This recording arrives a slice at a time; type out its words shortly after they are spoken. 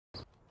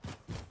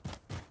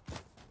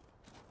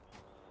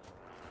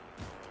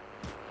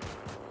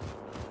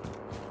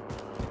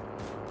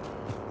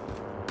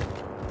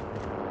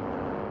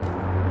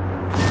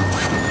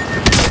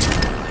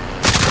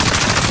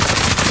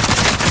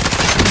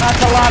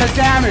a lot of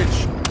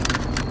damage.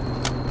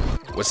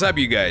 What's up,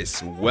 you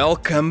guys?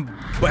 Welcome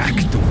back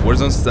to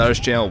Warzone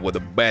Stars channel with the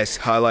best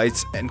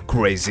highlights and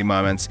crazy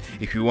moments.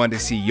 If you want to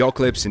see your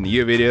clips and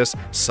your videos,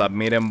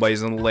 submit them by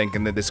using the link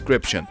in the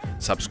description.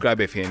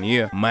 Subscribe if you're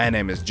new. My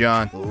name is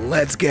John.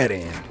 Let's get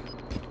in.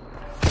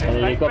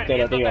 El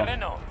helicóptero, tío.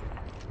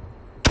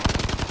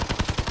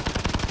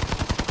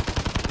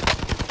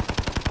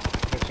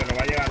 Pues se lo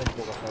va a llevar un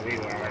poco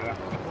jodido, la verdad.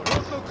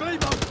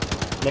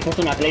 Le he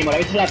puesto una Claymore, a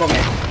ver si se la come.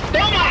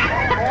 ¡Toma!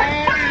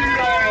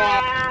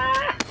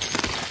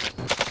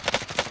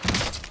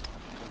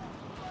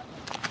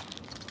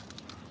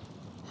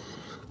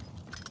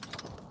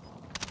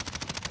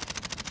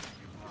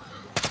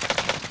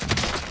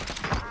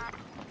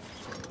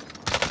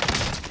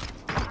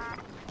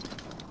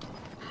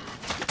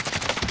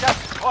 Gas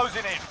is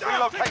closing in.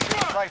 Relocating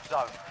the safe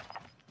zone.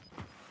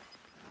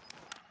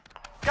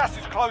 Gas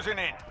is closing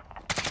in.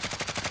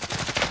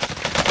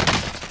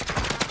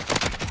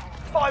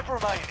 5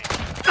 remaining.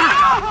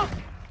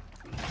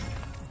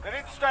 They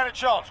didn't stand a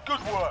chance. Good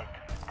work.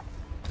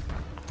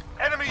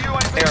 Enemy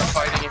UAV. They are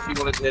fighting if you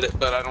want to hit it,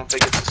 but I don't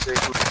think it's a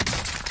safe move.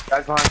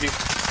 Guys behind you.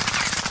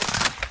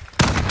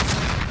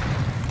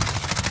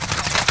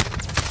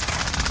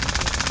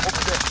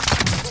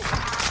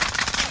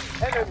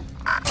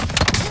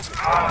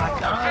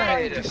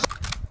 Nice.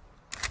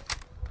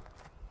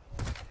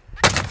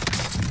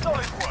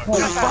 Solid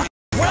work.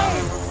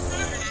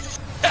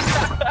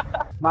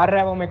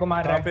 Marre, vos me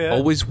comarre.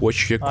 Always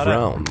watch your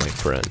ground, my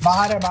friend.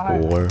 Bájale,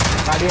 bájale. Or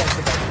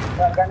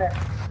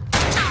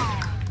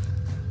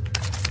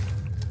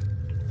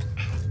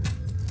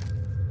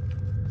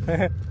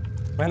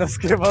मैंने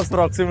उसके पास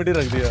proximity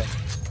रख दिया.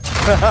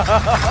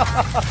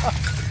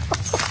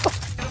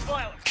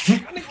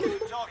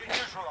 Target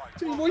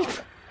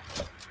neutralized.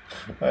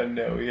 I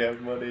know we have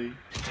money.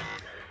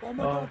 Oh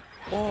my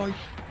god.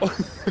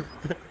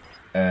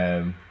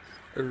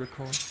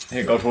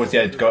 Here, go towards the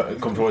edge. Go,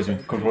 come towards me.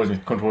 Come towards me.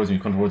 Come towards me.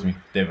 Come towards me.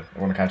 David, I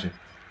want to catch you.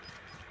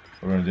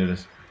 We're gonna do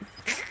this.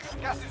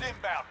 Gas is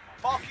inbound.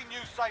 Marking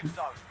new safe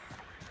zone.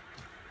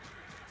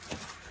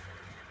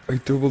 I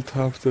double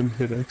tapped and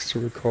hit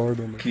extra record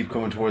on it. Keep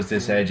coming towards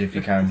this edge if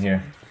you can.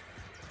 Here.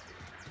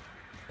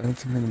 I don't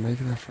think I'm gonna make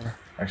it that far.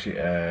 Actually,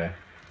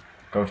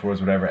 go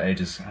towards whatever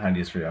edge is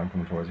handiest for you. I'm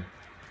coming towards you.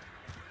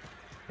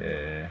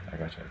 Yeah, I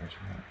got you. I got you.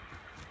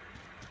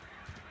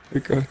 I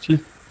got you.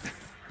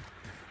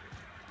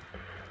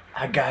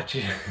 I got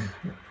you.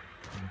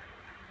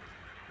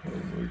 Oh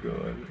my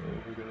god.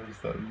 I'm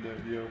starting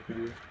down the open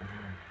here.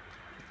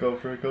 Go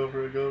for it, go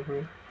for it, go for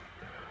it.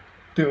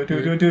 Do it.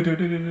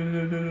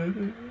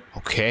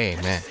 okay,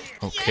 man.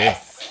 Okay.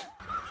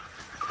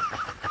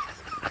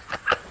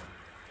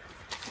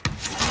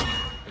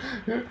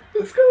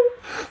 Let's go.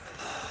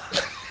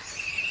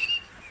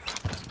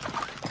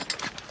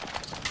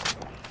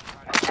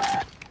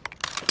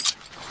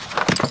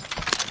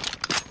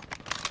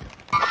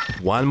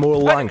 One more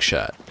long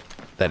shot.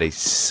 That is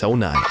so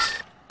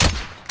nice.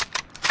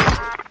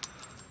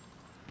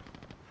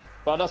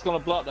 But that's gonna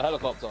block the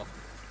helicopter.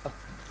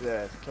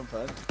 Yeah,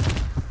 confirmed.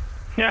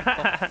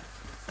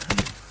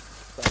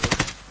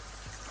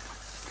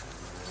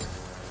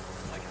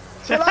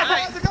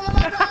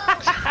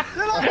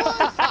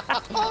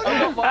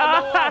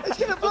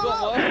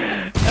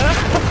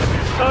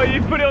 Oh,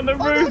 you put it on the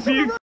roof,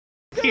 you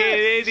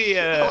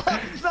idiot!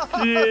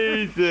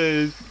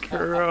 Jesus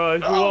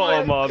Christ, what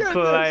am I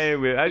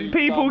playing with? And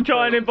people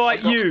try and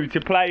invite you to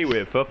play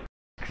with, for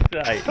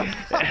f***'s sake.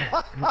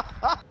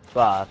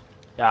 Waar?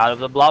 Ja, op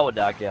dat blauwe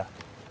dak, ja.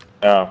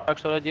 Ja. Ook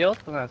zo dat deelt?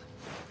 Of niet?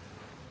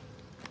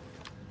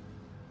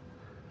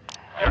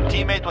 Your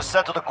teammate was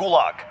sent to the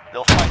gulag.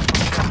 They'll fight to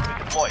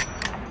deploy.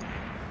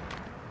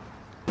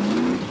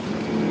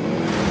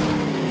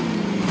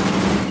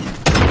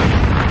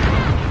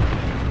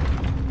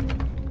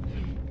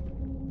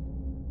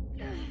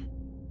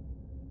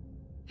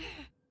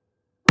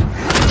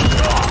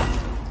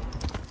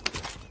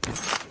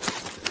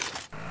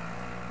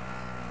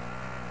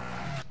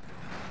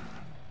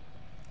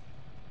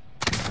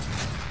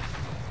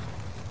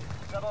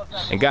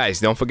 And guys,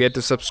 don't forget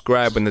to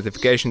subscribe with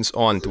notifications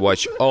on to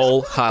watch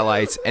all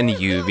highlights and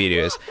new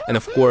videos. And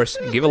of course,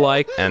 give a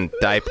like and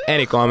type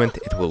any comment,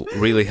 it will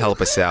really help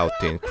us out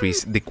to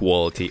increase the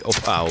quality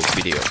of our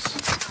videos.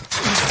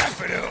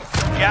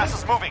 Gas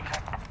is moving.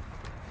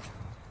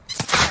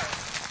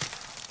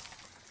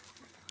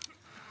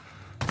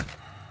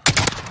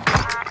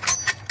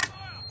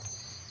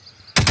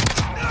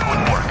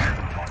 Good work.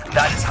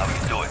 That is how you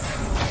do it.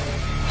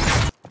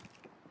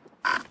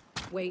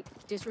 Wait,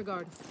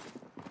 disregard.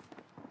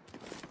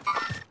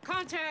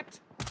 Contact!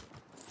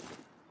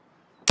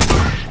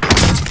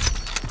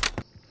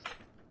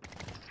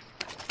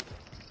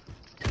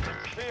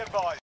 Be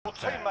advised, your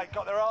teammate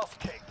got their ass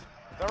kicked.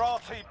 They're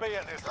RTB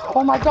at this time.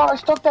 Oh my god, I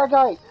stuck that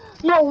guy!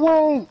 No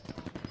way!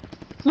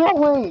 No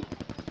way!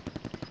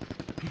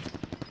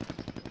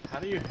 How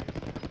do you?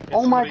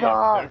 Oh my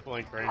god!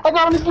 I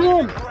got him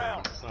again!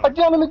 I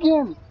got him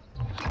again!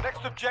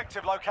 Next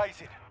objective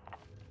located.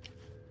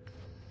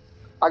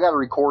 I gotta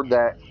record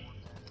that.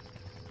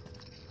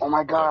 Oh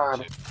my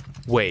god.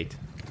 Wait,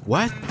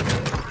 what?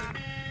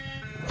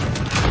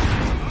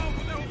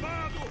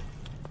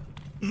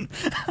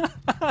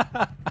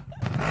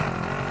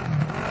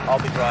 I'll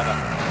be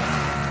driver.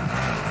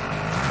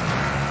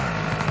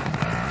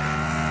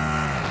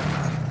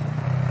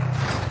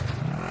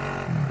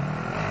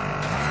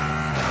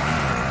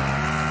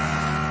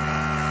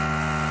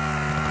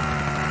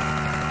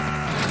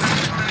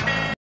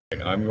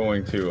 I'm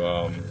going to,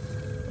 oh,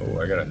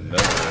 I got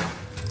another.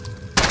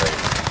 Right.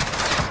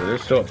 So they're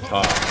still up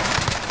top.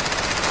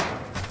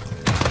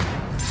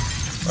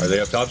 Are they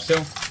up top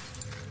still?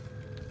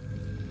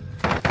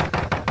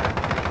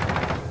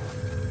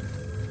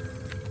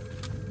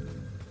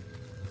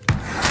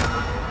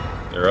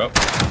 They're up.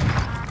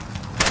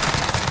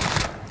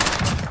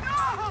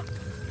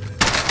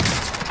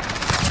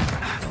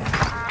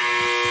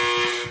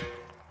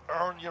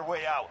 Earn your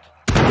way out.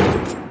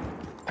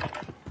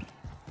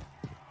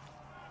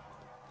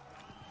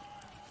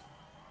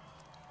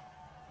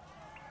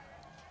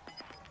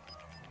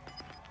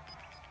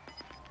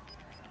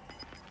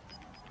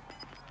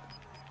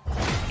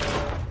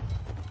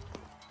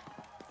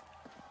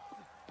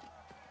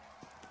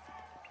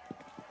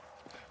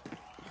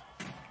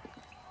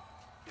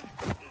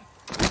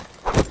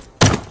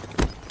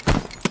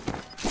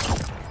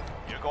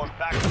 Going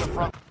back to the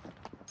front.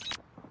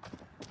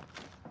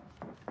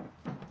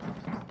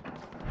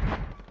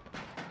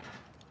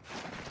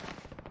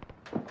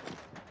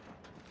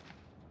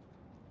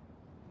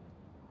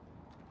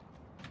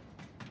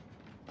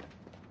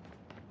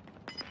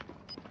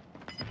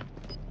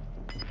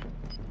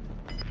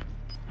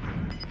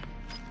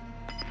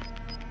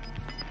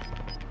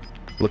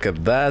 Look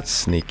at that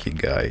sneaky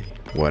guy.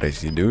 What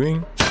is he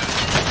doing?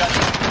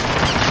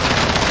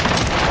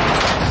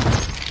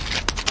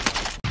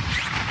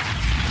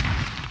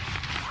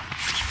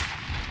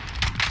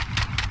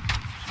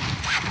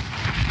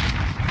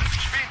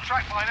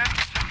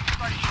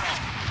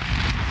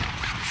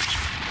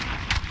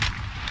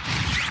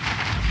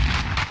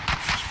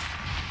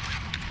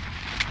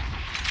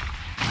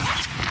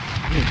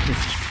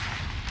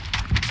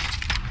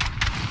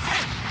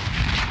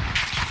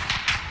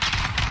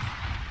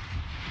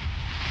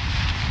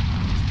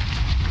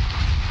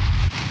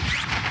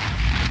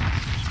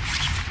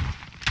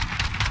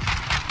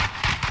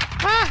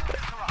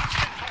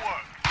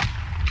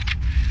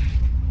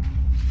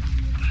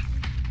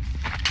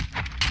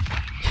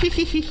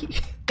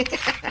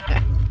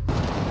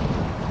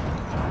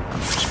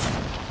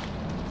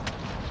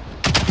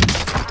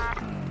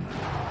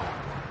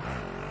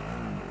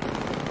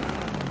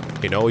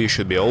 You know, you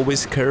should be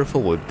always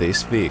careful with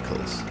these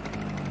vehicles.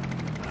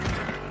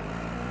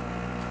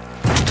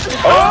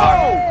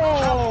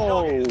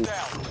 Oh!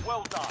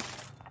 Well done.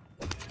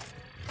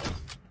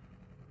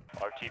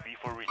 RTB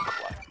for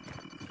resupply.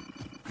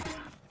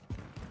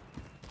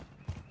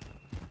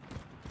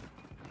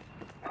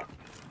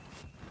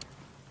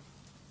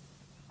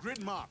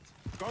 Grid marked.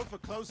 Go for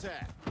close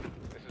air.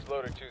 This is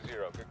loader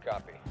 2-0. Good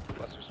copy.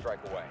 Cluster strike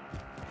away.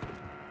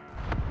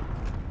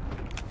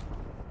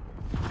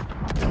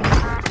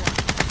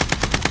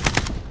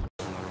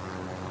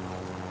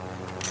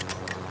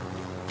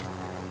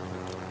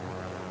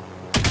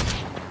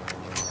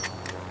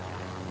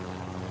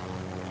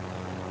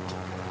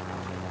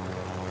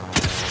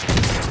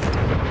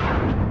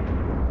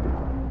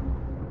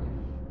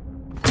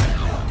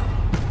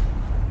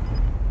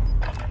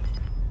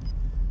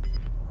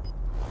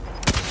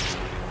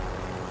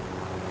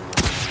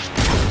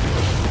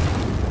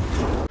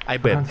 I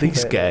bet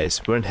these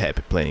guys weren't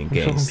happy playing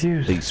against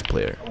this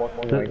player.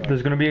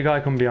 There's gonna be a guy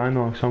coming behind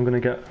though, so I'm gonna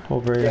get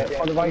over here.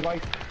 On the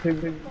right,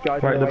 two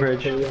guys Right at the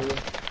bridge.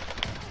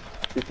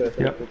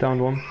 Yep,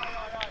 downed one.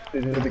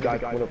 There's another guy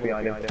coming up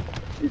behind him.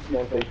 He's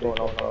going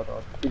off.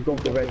 He's gone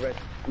to red.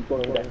 He's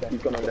gone on down.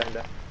 He's gone on down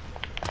there.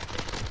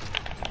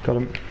 Got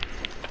him.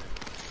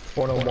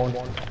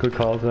 1-on-1. Good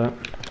call, that.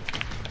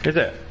 Is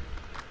it?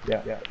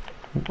 Yeah.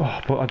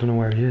 Oh, but I don't know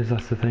where he is,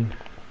 that's the thing.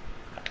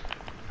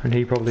 And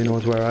he probably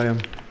knows where I am.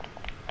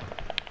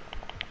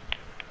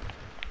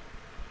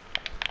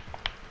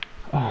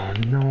 Oh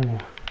no.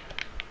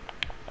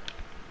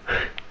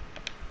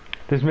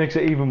 This makes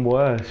it even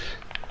worse.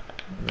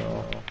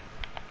 No.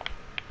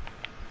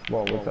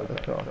 What was that?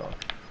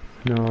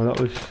 No, that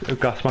was a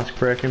gas mask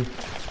breaking.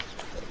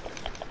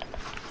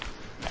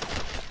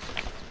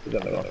 Is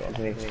that the last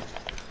one?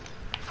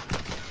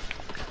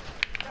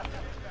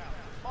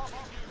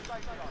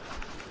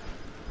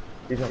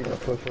 He's not gonna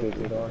push with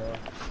it,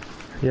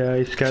 Yeah,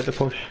 he's scared to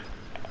push.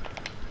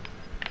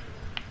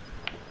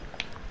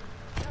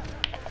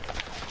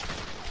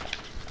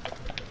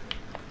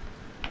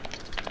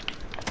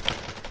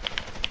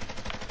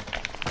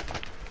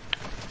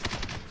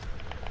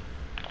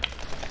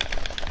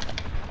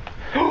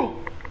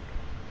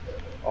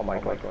 Oh my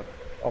god.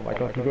 Oh my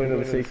god, he's going to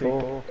the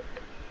C4.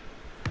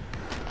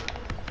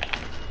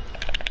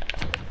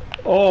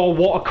 Oh,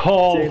 what a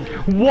call!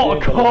 What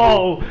a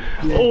call!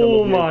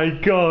 Oh my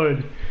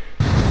god!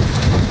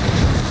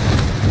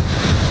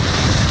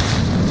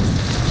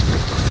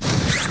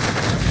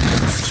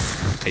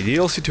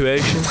 Ideal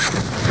situation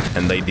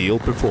and ideal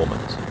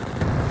performance.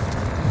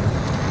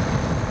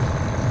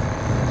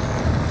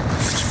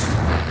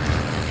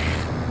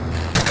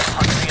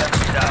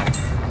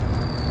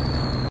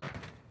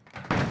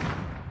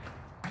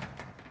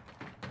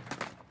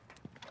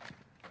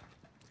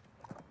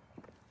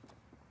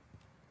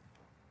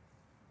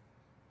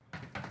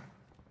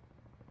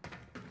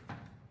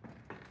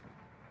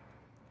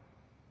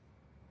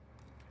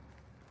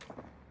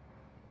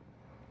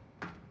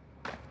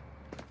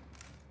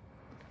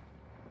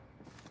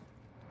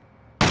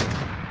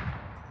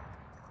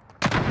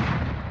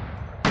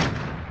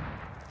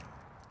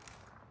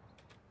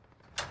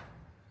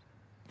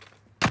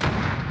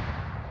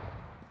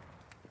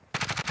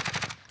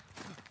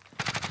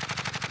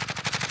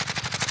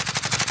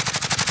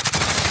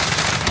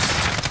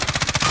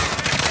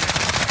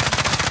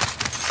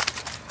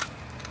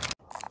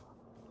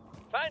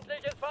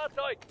 Feindliches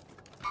Fahrzeug!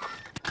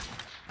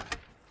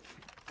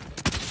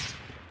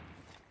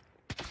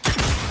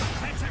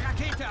 Setze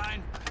Rakete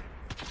ein!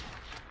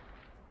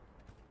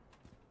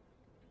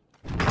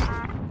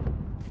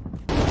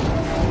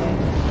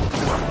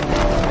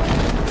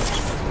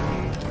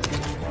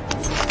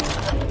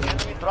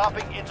 Enemy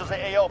dropping into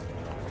the AO.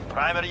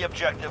 Primary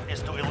objective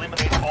is to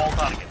eliminate all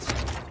targets.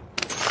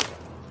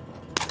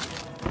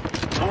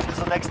 Move to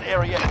the next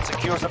area and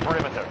secure the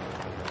perimeter.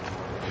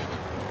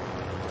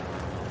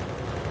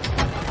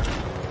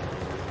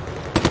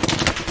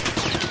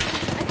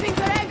 I think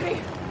they're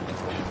angry.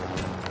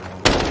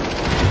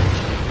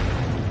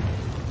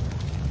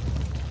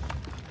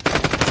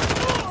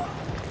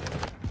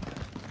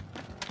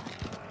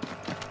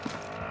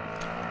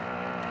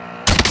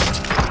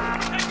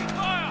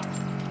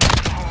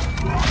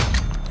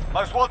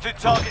 Most wanted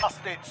target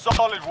busted.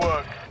 Solid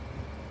work.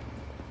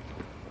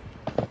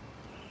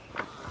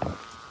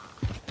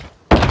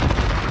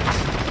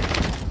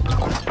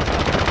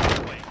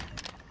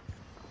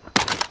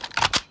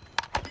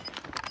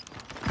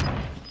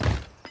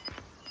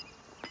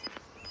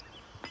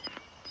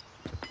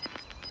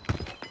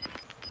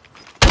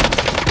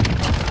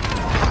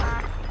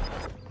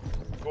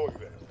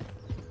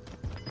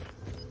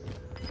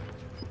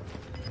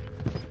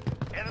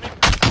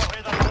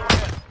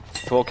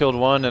 Full killed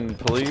 1 and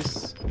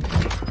police.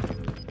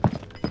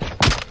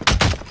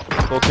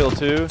 Full kill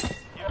 2. You've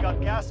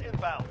got gas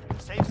inbound.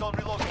 Safe zone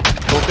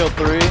relocated. Full kill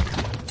 3.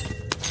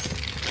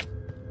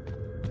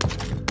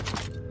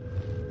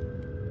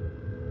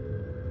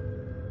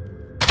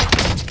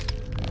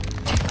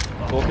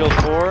 Full kill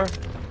 4.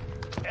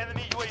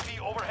 Enemy UAV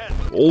overhead.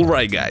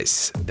 Alright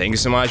guys, thank you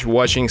so much for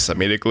watching.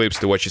 Submit the clips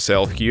to watch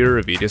yourself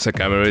here. Videos are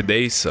coming every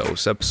day, so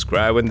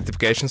subscribe with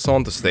notifications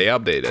on to stay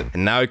updated.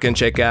 And now you can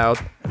check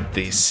out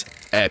these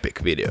epic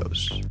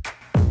videos.